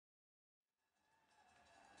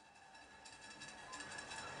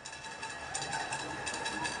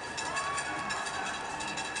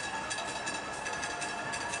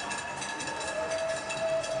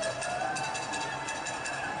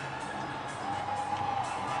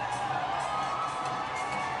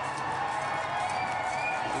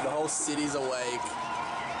whole city's awake.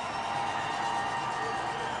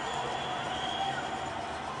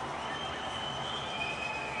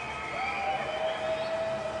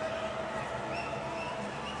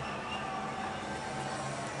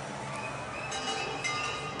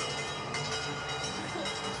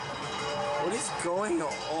 What is going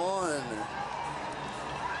on?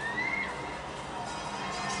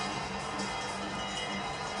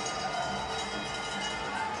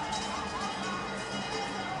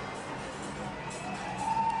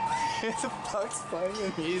 Who the fuck's playing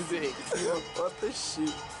the music? What the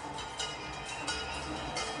shit?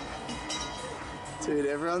 Dude,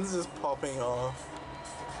 everyone's just popping off.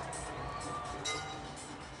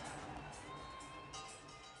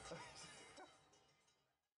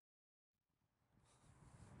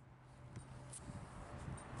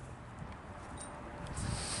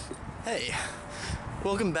 Hey,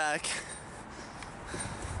 welcome back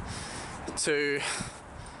to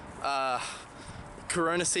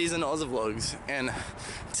Corona season Oza64's, and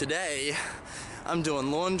today I'm doing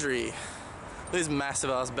laundry. This massive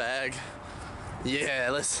ass bag. Yeah,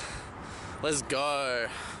 let's go.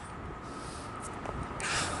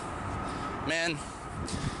 Man,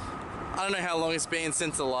 I don't know how long it's been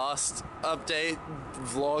since the last update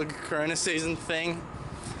vlog Corona season thing.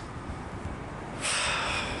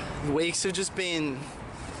 The weeks have just been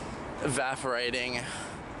evaporating.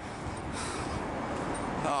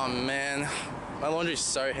 Oh man, my laundry's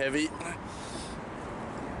so heavy.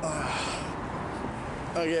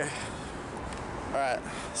 Okay, alright,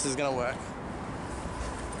 this is gonna work.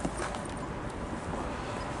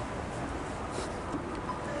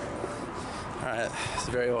 Alright, it's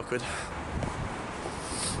very awkward.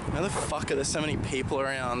 How the fuck are there so many people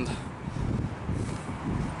around?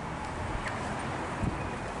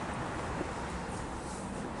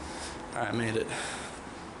 Alright, I made it.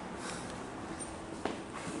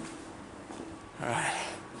 Alright.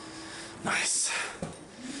 Nice.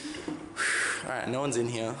 Alright, no one's in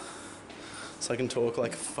here. So I can talk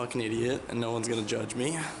like a fucking idiot and no one's gonna judge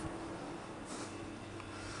me.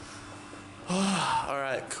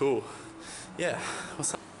 Alright, cool. Yeah,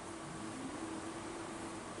 what's up?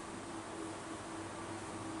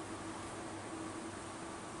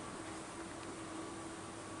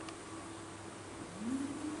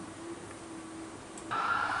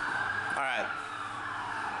 Alright.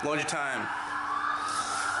 Laundry time.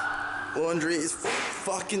 Laundry is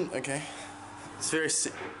fucking... Okay. It's very...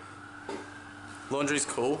 Laundry's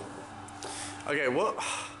cool. Okay, what...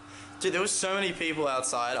 Dude, there was so many people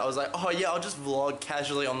outside. I was like, oh yeah, I'll just vlog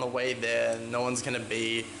casually on the way there. No one's gonna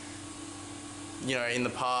be, you know, in the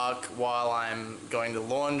park while I'm going to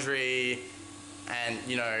laundry. And,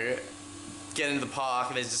 you know, get into the park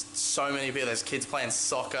and there's just so many people. There's kids playing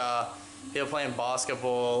soccer, people playing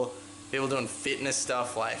basketball, people doing fitness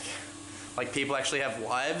stuff, like people actually have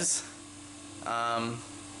lives.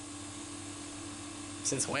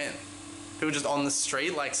 Since when? People just on the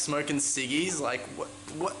street, like smoking ciggies, like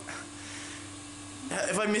what?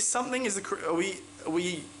 If I missed something, are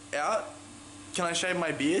we out? Can I shave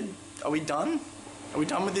my beard? Are we done? Are we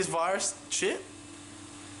done with this virus shit?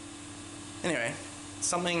 Anyway,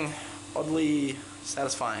 something oddly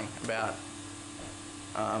satisfying about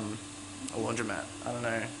a laundromat. I don't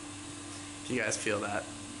know if you guys feel that,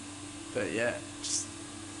 but yeah, just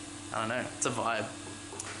I don't know. It's a vibe.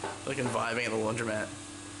 Fucking vibing at the laundromat.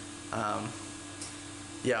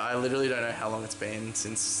 Yeah, I literally don't know how long it's been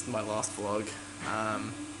since my last vlog.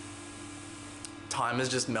 Time has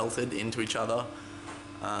just melted into each other.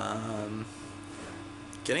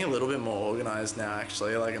 Getting a little bit more organized now,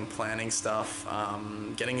 actually. Like, I'm planning stuff,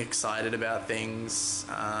 getting excited about things.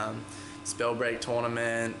 Spell break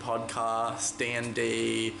tournament, podcast,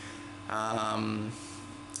 D&D,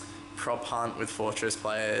 prop hunt with Fortress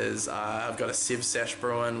players. I've got a Civ Sesh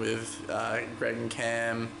brewing with Greg and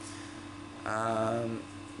Cam.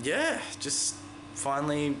 Yeah, just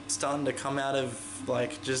finally starting to come out of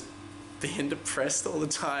like just being depressed all the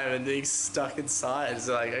time and being stuck inside. It's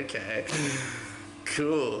like, okay,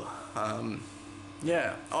 cool.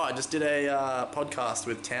 Yeah. Oh, I just did a podcast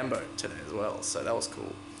with Tambo today as well, so that was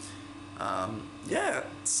cool. Yeah,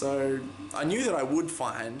 so I knew that I would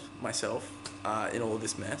find myself in all of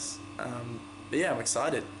this mess. But yeah, I'm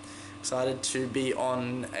excited. Excited to be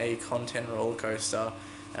on a content roller coaster,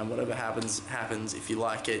 and whatever happens, happens. If you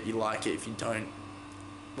like it, you like it. If you don't,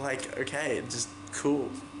 like, okay, it's just cool.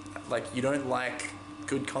 Like, you don't like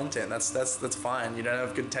good content, that's fine. You don't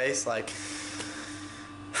have good taste, like,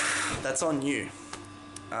 that's on you.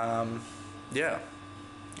 Yeah.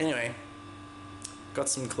 Anyway, got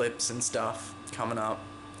some clips and stuff coming up.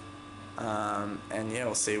 And yeah,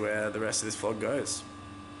 we'll see where the rest of this vlog goes.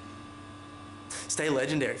 Stay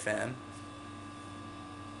legendary, fam.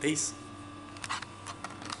 Peace.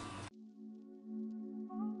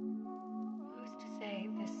 Who's to say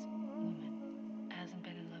this woman hasn't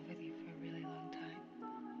been in love with you for a really long time?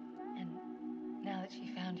 And now that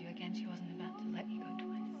she found you again, she wasn't about to let you go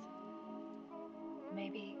twice.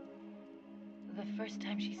 Maybe the first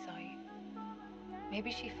time she saw you,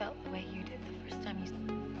 maybe she felt the way you did the first time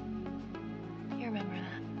you remember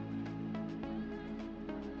that?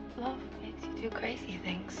 Love makes you do crazy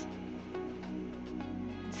things.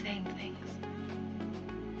 Insane things.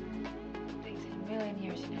 Things in a million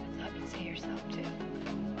years you never thought you'd say yourself too.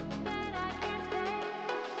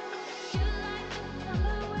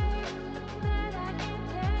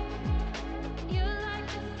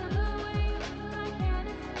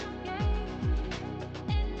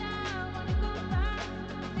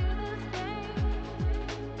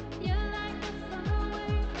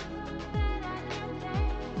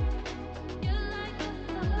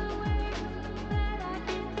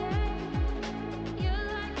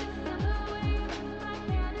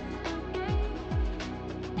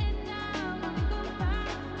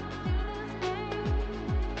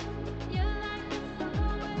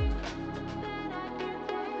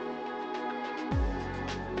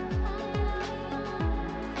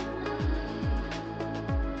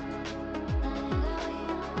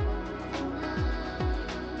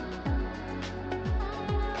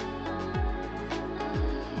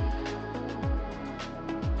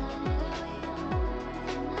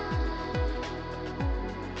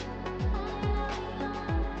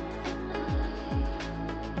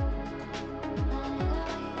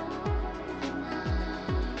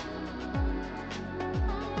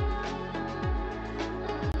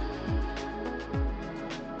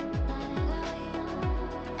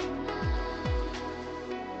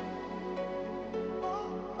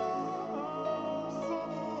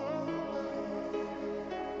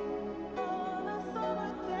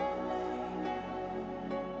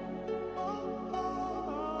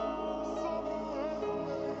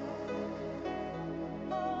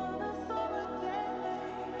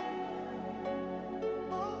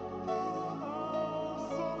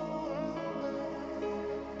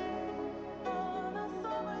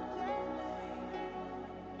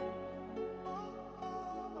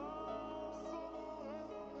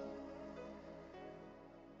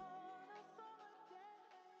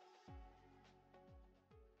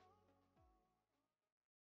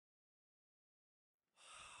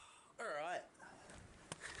 Alright.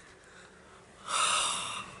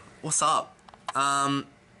 What's up? I'm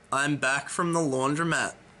back from the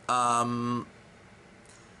laundromat.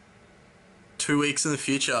 2 weeks in the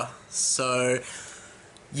future. So,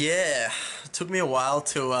 yeah. It took me a while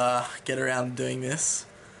to get around to doing this.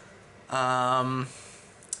 You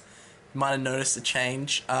might have noticed a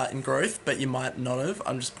change in growth, but you might not have.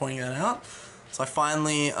 I'm just pointing that out. So I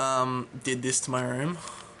finally did this to my room.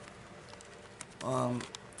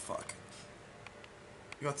 Fuck.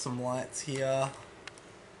 Got some lights here.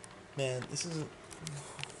 Man, this isn't...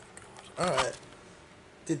 Oh, alright.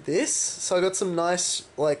 Did this. So I got some nice,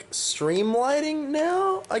 like, stream lighting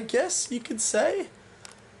now, I guess you could say.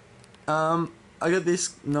 I got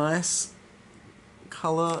this nice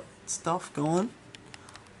color stuff going.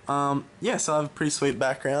 Yeah, so I have a pretty sweet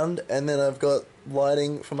background, and then I've got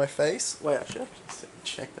lighting for my face. Wait, I should have to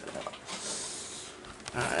check that out.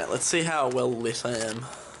 Alright, let's see how well lit I am.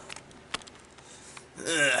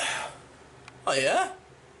 Ugh. Oh yeah?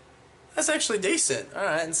 That's actually decent.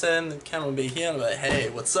 Alright, and so then the camera will be here and I'm like, hey,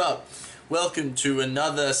 what's up? Welcome to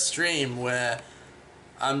another stream where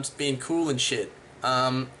I'm just being cool and shit.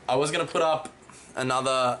 I was gonna put up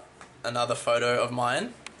another photo of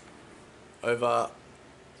mine over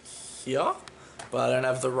here, but I don't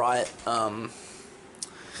have the right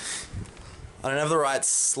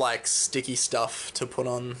like sticky stuff to put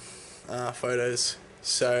on photos.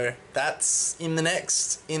 So that's in the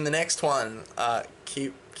next one.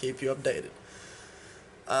 Keep you updated.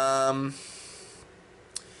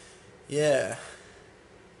 Yeah.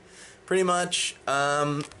 Pretty much.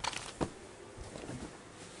 I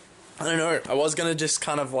don't know. I was gonna just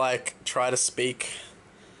kind of like try to speak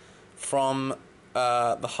from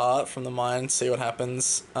the heart, from the mind, see what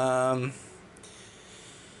happens. I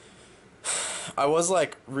was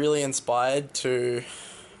like really inspired to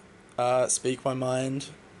speak my mind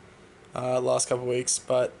last couple of weeks,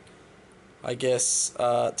 but I guess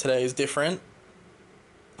today is different,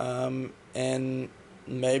 and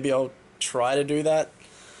maybe I'll try to do that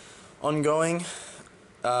ongoing.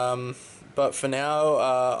 But for now,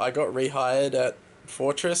 I got rehired at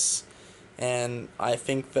Fortress, and I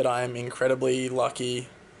think that I'm incredibly lucky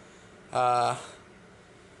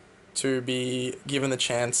to be given the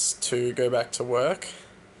chance to go back to work,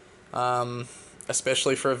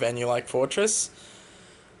 especially for a venue like Fortress.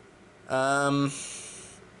 Like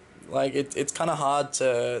it's kind of hard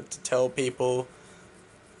to tell people,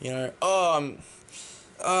 you know,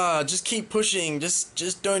 just keep pushing,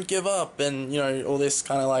 just don't give up, and, you know, all this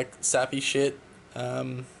kind of like sappy shit,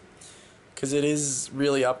 because it is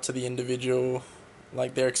really up to the individual,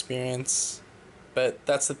 like their experience. But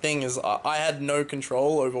that's the thing, is I had no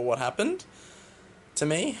control over what happened to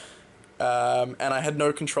me, and I had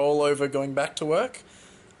no control over going back to work.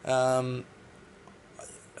 I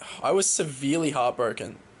was severely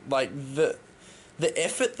heartbroken. Like the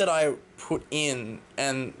effort that I put in,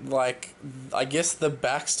 and like, I guess the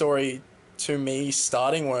backstory to me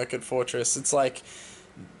starting work at Fortress, it's like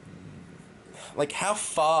how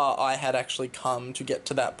far I had actually come to get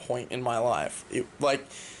to that point in my life. It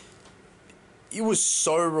was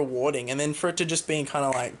so rewarding, and then for it to just be kind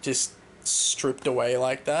of like just stripped away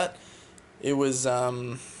like that, it was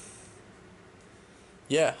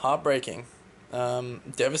heartbreaking,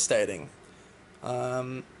 devastating.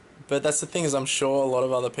 But that's the thing, is I'm sure a lot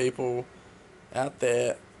of other people out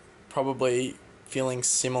there probably feeling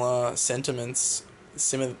similar sentiments,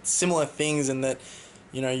 similar things, in that,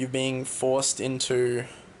 you know, you're being forced into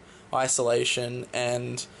isolation,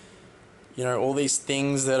 and, you know, all these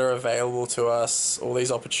things that are available to us, all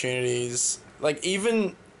these opportunities, like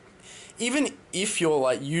even if you're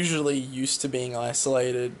like usually used to being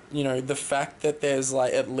isolated, you know, the fact that there's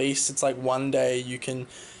like, at least it's like one day you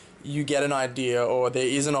get an idea, or there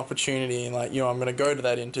is an opportunity, and like, you know, I'm gonna go to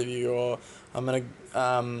that interview, or I'm gonna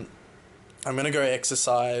go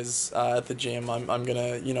exercise at the gym. I'm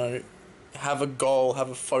gonna, you know, have a goal,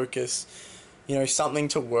 have a focus, you know, something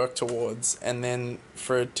to work towards, and then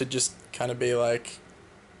for it to just kind of be like,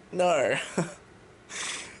 no,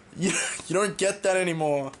 you don't get that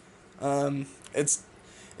anymore. It's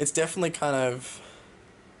definitely kind of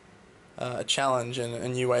a challenge and a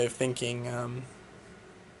new way of thinking.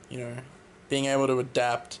 You know, being able to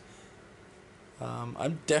adapt.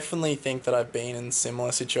 I definitely think that I've been in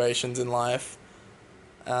similar situations in life,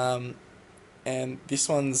 and this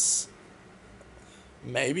one's,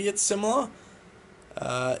 maybe it's similar,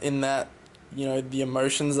 in that, you know, the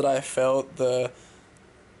emotions that I felt, the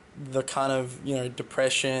kind of, you know,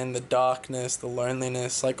 depression, the darkness, the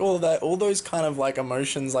loneliness, like all that, all those kind of like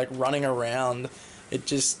emotions like running around, it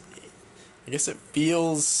just, I guess it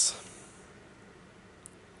feels,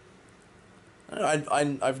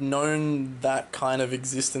 I've known that kind of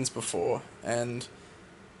existence before, and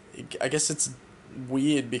I guess it's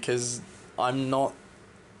weird because I'm not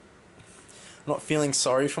feeling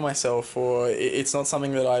sorry for myself, or it's not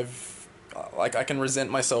something that I can resent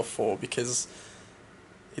myself for, because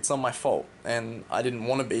it's not my fault, and I didn't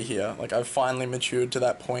want to be here. Like, I've finally matured to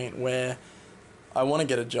that point where I want to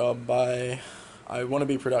get a job, I want to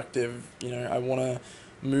be productive, you know, I want to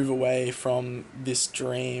move away from this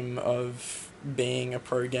dream of being a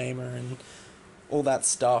pro gamer and all that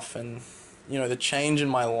stuff, and, you know, the change in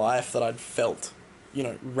my life that I'd felt, you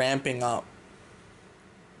know, ramping up,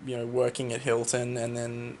 you know, working at Hilton and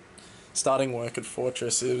then starting work at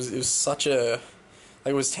Fortress, it was such a,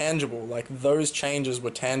 like, it was tangible, like, those changes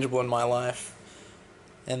were tangible in my life.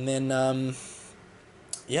 And then, the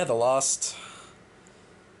last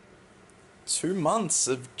 2 months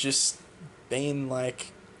have just been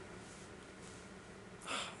like,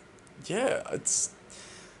 it's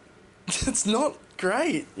not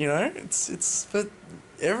great, you know, but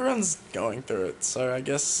everyone's going through it, so I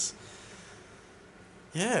guess,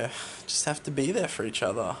 just have to be there for each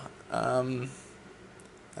other. And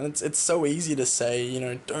it's so easy to say, you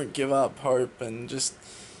know, don't give up hope and just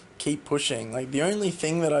keep pushing. Like, the only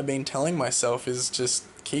thing that I've been telling myself is just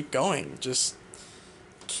keep going, just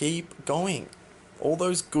keep going. All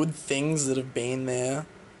those good things that have been there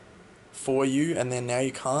for you, and then now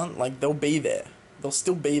you can't, like, they'll be there. They'll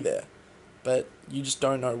still be there, but you just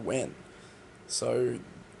don't know when. So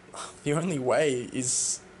the only way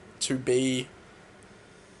is to be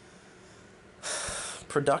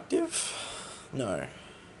productive? No.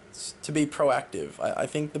 It's to be proactive. I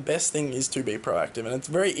think the best thing is to be proactive, and it's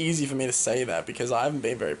very easy for me to say that because I haven't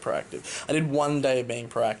been very proactive. I did one day of being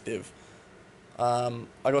proactive.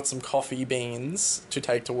 I got some coffee beans to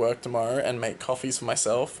take to work tomorrow and make coffees for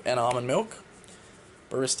myself, and almond milk.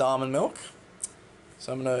 Barista almond milk.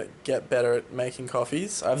 So I'm going to get better at making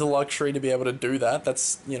coffees. I have the luxury to be able to do that.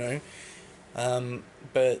 That's, you know,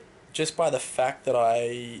 but just by the fact that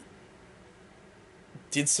I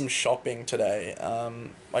did some shopping today,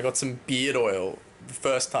 I got some beard oil, the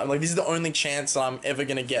first time. Like, this is the only chance that I'm ever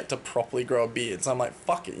gonna get to properly grow a beard. So I'm like,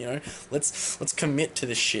 fuck it, you know, let's commit to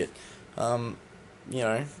this shit. You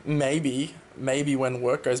know, maybe when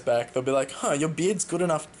work goes back, they'll be like, huh, your beard's good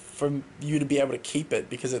enough for you to be able to keep it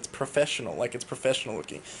because it's professional, like it's professional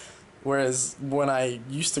looking. Whereas when I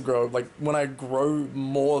used to grow, like when I grow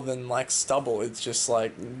more than like stubble, it's just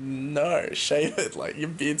like, no, shave it, like your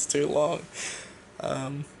beard's too long.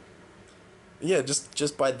 Yeah,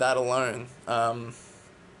 just by that alone,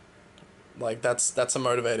 like that's a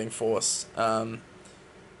motivating force.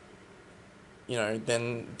 You know,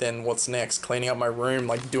 then what's next? Cleaning up my room,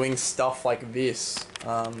 like doing stuff like this.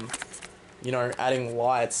 You know, adding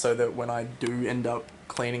lights so that when I do end up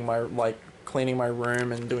cleaning my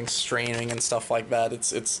room and doing streaming and stuff like that,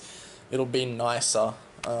 it'll be nicer.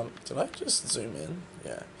 Did I just zoom in?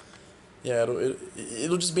 Yeah. Yeah,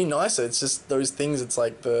 it'll just be nicer. It's just those things. It's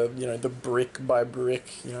like the brick by brick,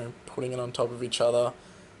 putting it on top of each other.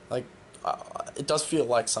 Like, it does feel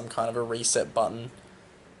like some kind of a reset button.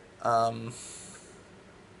 Yeah,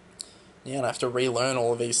 and I have to relearn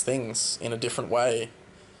all of these things in a different way.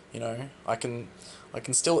 I can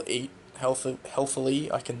still eat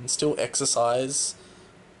healthily. I can still exercise.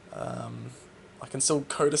 I can still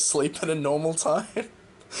go to sleep at a normal time.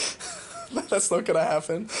 That's not gonna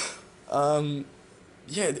happen.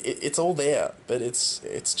 Yeah, it's all there, but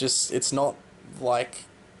it's not like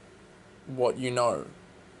what you know.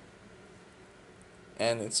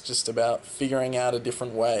 And it's just about figuring out a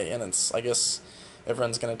different way, and I guess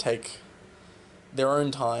everyone's gonna take their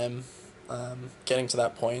own time getting to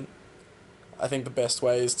that point. I think the best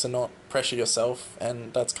way is to not pressure yourself,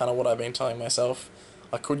 and that's kind of what I've been telling myself.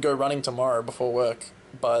 I could go running tomorrow before work,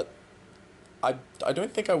 but I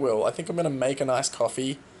don't think I will. I think I'm gonna make a nice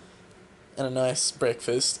coffee and a nice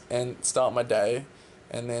breakfast and start my day,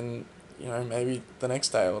 and then maybe the next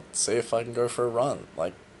day I'll see if I can go for a run.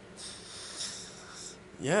 Like,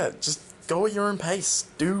 yeah, just go at your own pace,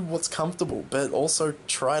 do what's comfortable, but also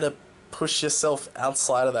try to push yourself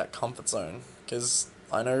outside of that comfort zone, because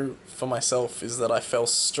I know for myself is that I fell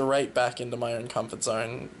straight back into my own comfort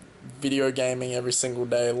zone, video gaming every single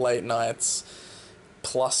day, late nights,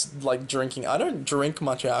 plus like drinking. I don't drink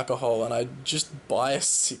much alcohol, and I just buy a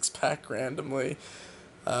 6-pack randomly.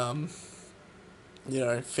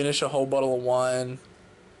 Finish a whole bottle of wine,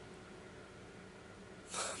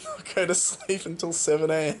 not go to sleep until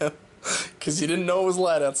 7 a.m. because you didn't know it was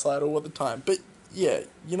light outside all the time. But yeah,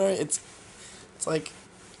 it's like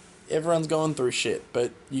everyone's going through shit,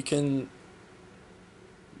 but you can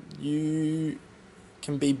be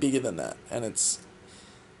bigger than that, and it's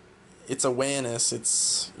awareness.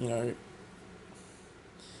 It's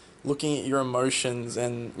looking at your emotions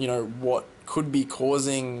and what could be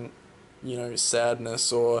causing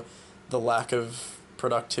sadness or the lack of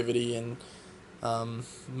productivity and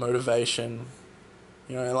motivation.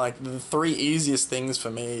 Like the 3 easiest things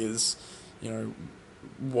for me is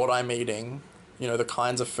what I'm eating, the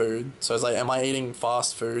kinds of food. So it's like, am I eating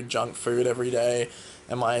fast food, junk food every day?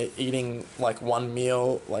 Am I eating like one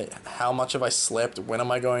meal? Like, how much have I slept? When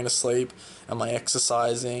am I going to sleep? Am I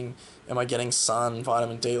exercising? Am I getting sun,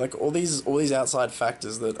 vitamin D? Like all these outside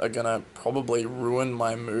factors that are gonna probably ruin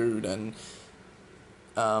my mood and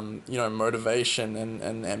motivation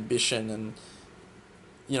and ambition, and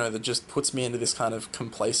that just puts me into this kind of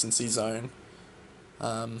complacency zone.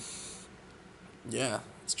 Yeah,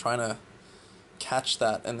 it's trying to catch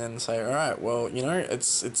that and then say, all right, well,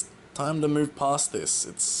 it's time to move past this.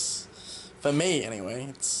 It's, for me anyway,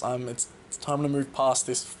 it's time to move past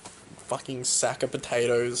this fucking sack of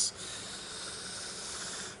potatoes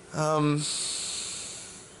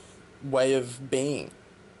way of being.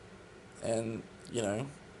 And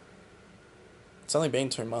it's only been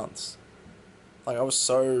 2 months. Like, I was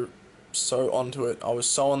so onto it. I was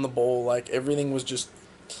so on the ball. Like, everything was just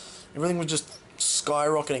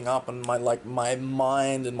skyrocketing up, and my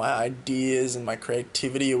mind and my ideas and my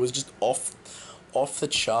creativity, it was just off the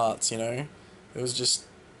charts. It was just,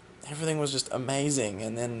 everything was just amazing.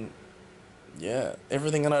 And then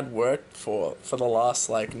everything that I'd worked for the last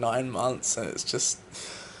 9 months, and it's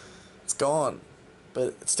gone,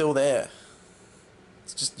 but it's still there.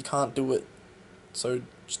 It's just, you can't do it, so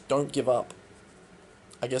just don't give up.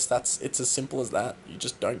 I guess it's as simple as that. You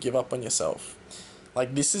just don't give up on yourself.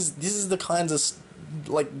 Like, this is the kinds of,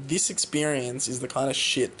 this experience is the kind of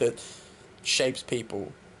shit that shapes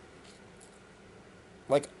people.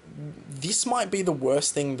 Like, this might be the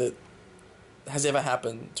worst thing that has ever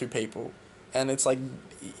happened to people. And it's like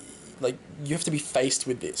you have to be faced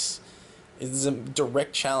with this. It's a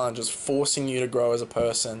direct challenge. It's forcing you to grow as a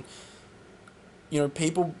person.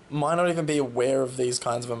 people might not even be aware of these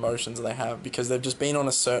kinds of emotions they have because they've just been on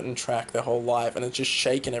a certain track their whole life and it's just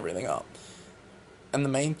shaken everything up. And the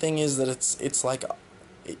main thing is that it's like,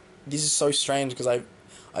 this is so strange because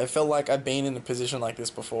I felt like I've been in a position like this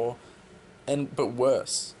before, but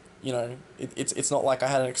worse. It's not like I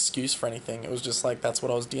had an excuse for anything. It was just like that's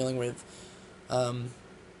what I was dealing with. But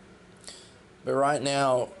right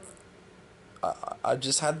now, I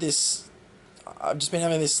just had this. I've just been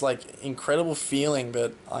having this like incredible feeling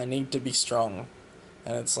that I need to be strong,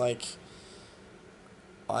 and it's like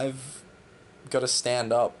I've got to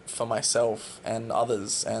stand up for myself and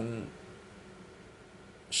others and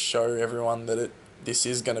show everyone that this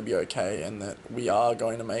is going to be okay and that we are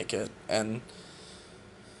going to make it. And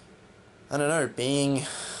I don't know, being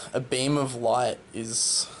a beam of light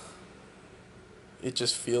it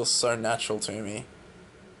just feels so natural to me,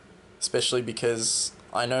 especially because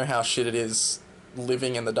I know how shit it is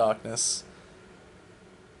living in the darkness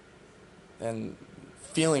and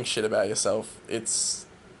feeling shit about yourself. It's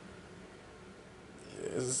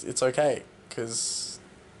okay, because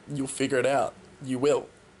you'll figure it out. You will.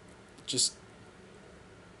 Just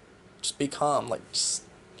be calm. Like, just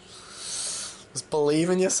believe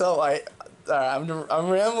in yourself. I'm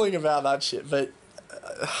rambling about that shit, but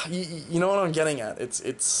you know what I'm getting at.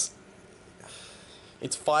 It's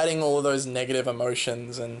fighting all of those negative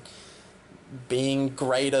emotions and being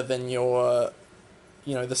greater than your,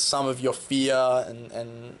 the sum of your fear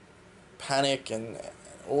and panic and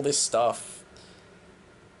all this stuff.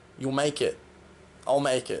 You'll make it. I'll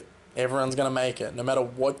make it. Everyone's gonna make it. No matter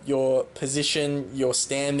what your position, your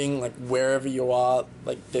standing, like wherever you are,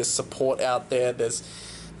 like there's support out there, there's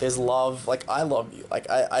love. Like I love you. Like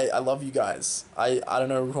I love you guys. I don't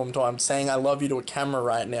know who I'm talking. I'm saying I love you to a camera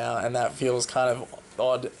right now, and that feels kind of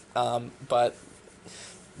odd. But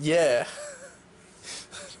yeah.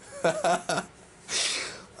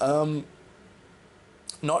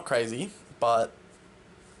 Not crazy, but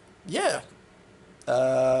yeah.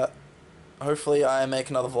 Hopefully I make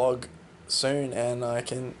another vlog soon and I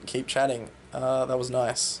can keep chatting. That was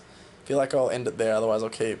nice. I feel like I'll end it there, otherwise I'll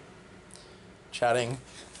keep chatting.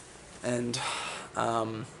 And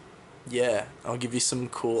yeah, I'll give you some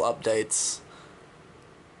cool updates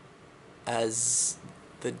as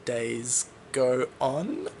the days go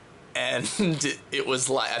on. And it was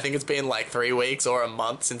like, I think it's been like 3 weeks or a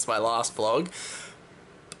month since my last vlog,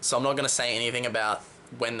 so I'm not going to say anything about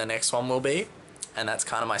when the next one will be, and that's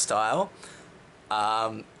kind of my style.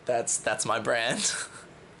 That's my brand.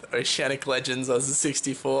 Oceanic Legends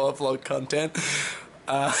Oza64 vlog content.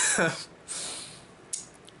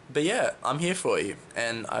 But yeah, I'm here for you,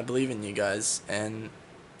 and I believe in you guys, and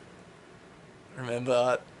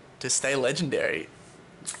remember to stay legendary.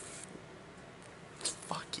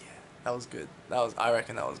 Fuck yeah, that was good. I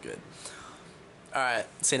reckon that was good. Alright,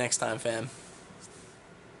 see you next time, fam.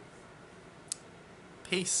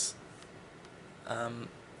 Peace.